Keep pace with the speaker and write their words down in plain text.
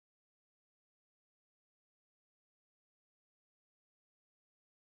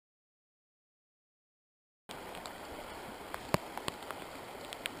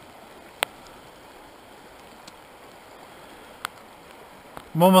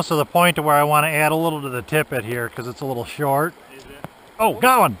I'm almost to the point to where I want to add a little to the tippet here because it's a little short. Is it? Oh,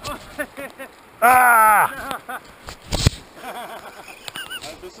 got one! Ah!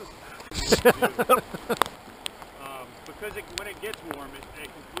 This is because when it gets warm, it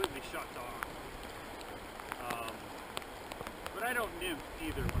completely shuts off. But I don't nymph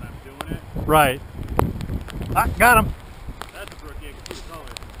either when I'm doing it. Right. Ah, got him. That's a brookie. I can see the color.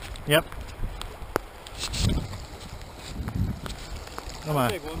 Yep. Come on.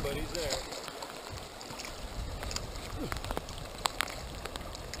 Big one, but he's there.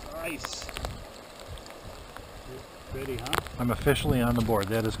 Nice. Pretty, huh? I'm officially on the board.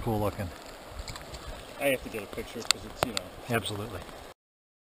 That is cool looking. I have to get a picture because it's, you know. Absolutely.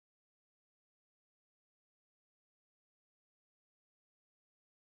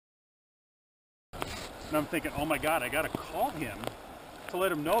 And I'm thinking, oh my God, I gotta call him to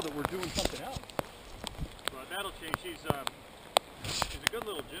let him know that we're doing something else. But that'll change. She's a good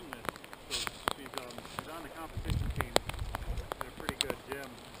little gymnast. So she's on the competition team. They're a pretty good gym.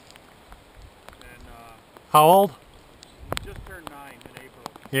 And How old? she just turned 9 in April.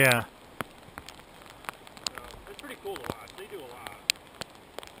 Yeah. So it's pretty cool to watch. They do a lot.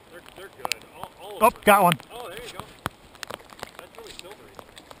 They're good. All of Oh, them. got one. Oh, there you go. That's really silvery.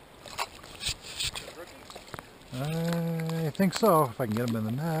 I think so, if I can get him in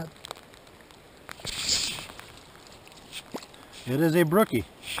the net. It is a brookie.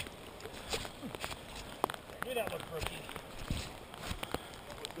 Get out of brookie.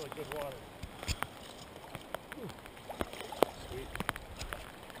 That was really good water. Sweet.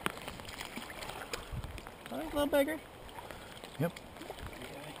 All right, little beggar. Yep.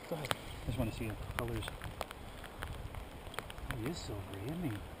 Yeah, go ahead. I just want to see the colors. Oh, he is silvery, isn't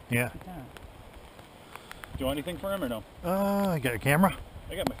he? Yeah. Look at that. Do you want anything for him or no? I got a camera.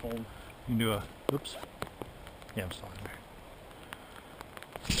 I got my phone. You can do a, oops. Yeah, I'm still in there.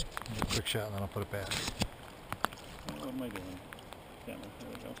 Do a quick shot and then I'll put it back. What am I doing? Camera. There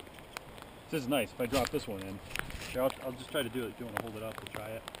we go. This is nice. If I drop this one in, here, I'll just try to do it. If you want to hold it up, we'll try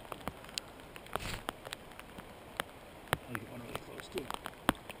it. I'll get one really close too.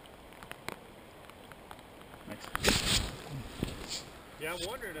 Nice. Yeah, I'm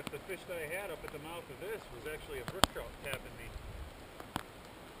wondering if the fish that I had up at the mouth of this was actually a brook trout tapping me.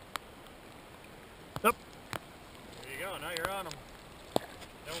 Yep. There you go. Now you're on them.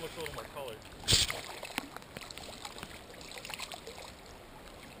 That one looks a little more colored.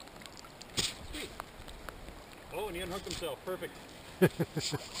 Sweet. Oh, and he unhooked himself. Perfect.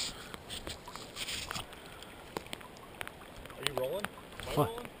 Are you rolling? Am I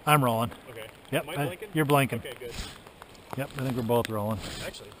rolling? I'm rolling. Okay. Yep. Am I blinking? You're blinking. Okay, good. Yep, I think we're both rolling.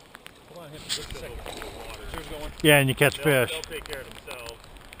 Actually, hold on, hit just a second. Here's going. Yeah, and you catch fish. They'll take care of themselves.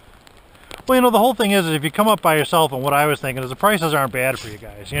 Well, you know, the whole thing is if you come up by yourself, and what I was thinking is the prices aren't bad for you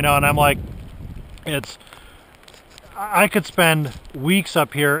guys, you know, and I'm like, I could spend weeks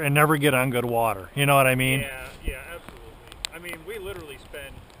up here and never get on good water. You know what I mean? Yeah, absolutely. I mean, we literally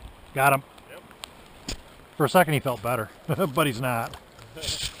spend... Got him. Yep. For a second he felt better, but he's not. Oh,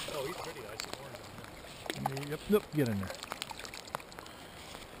 he's pretty. I see orange on him. Yep, nope, get in there.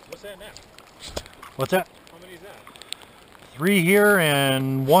 What's that now? What's that? How many is that? 3 here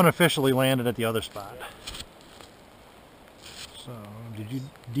and 1 officially landed at the other spot. Yep. So, did you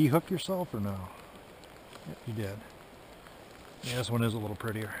de-hook yourself or no? Yep, you did. Yeah, this one is a little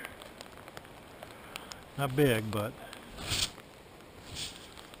prettier. Not big, but...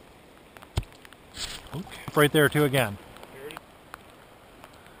 Okay. Right there too again.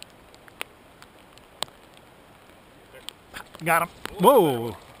 Got him.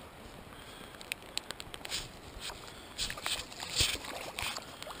 Whoa!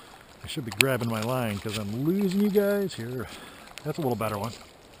 I should be grabbing my line because I'm losing you guys here. That's a little better one.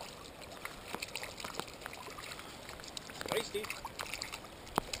 Feisty.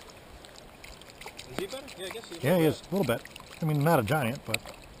 Is he better? Yeah, I guess he's Yeah, he is. A little bit. I mean, not a giant, but...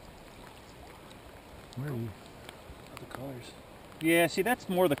 Where are you? The colors. Yeah, see, that's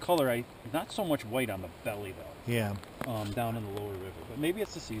more the color. Not so much white on the belly, though. Yeah. Down in the lower river. But maybe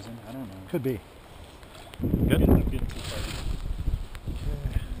it's the season. I don't know. Could be. Good. Good. Getting too far.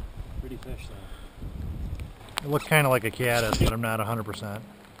 Pretty fish, though. It looks kind of like a caddis, but I'm not 100%.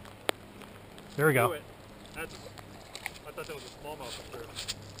 There we go. I thought that was a smallmouth at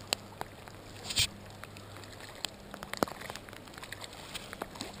first.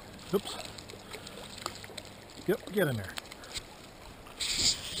 Oops. Yep, get in there.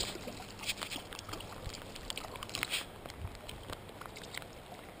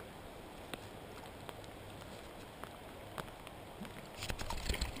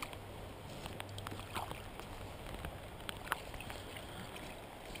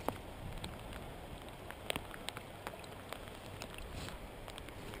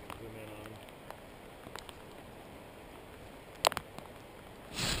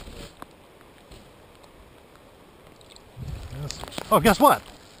 Oh, guess what?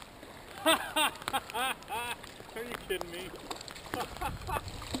 Are you kidding me?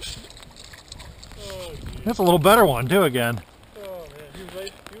 Oh, geez. That's a little better one too again. Oh man, he was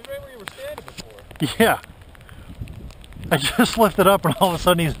right where you were standing before. Yeah. I just lifted up and all of a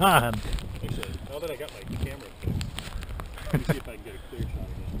sudden he's on. Actually, now that I got my camera fixed, let me see if I can get a clear shot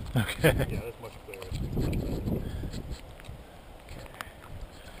of it. Okay. Yeah, that's much clearer.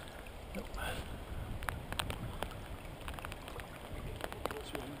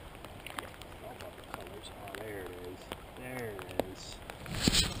 There it is.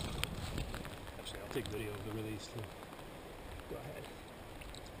 Actually, I'll take video of the release too. Go ahead.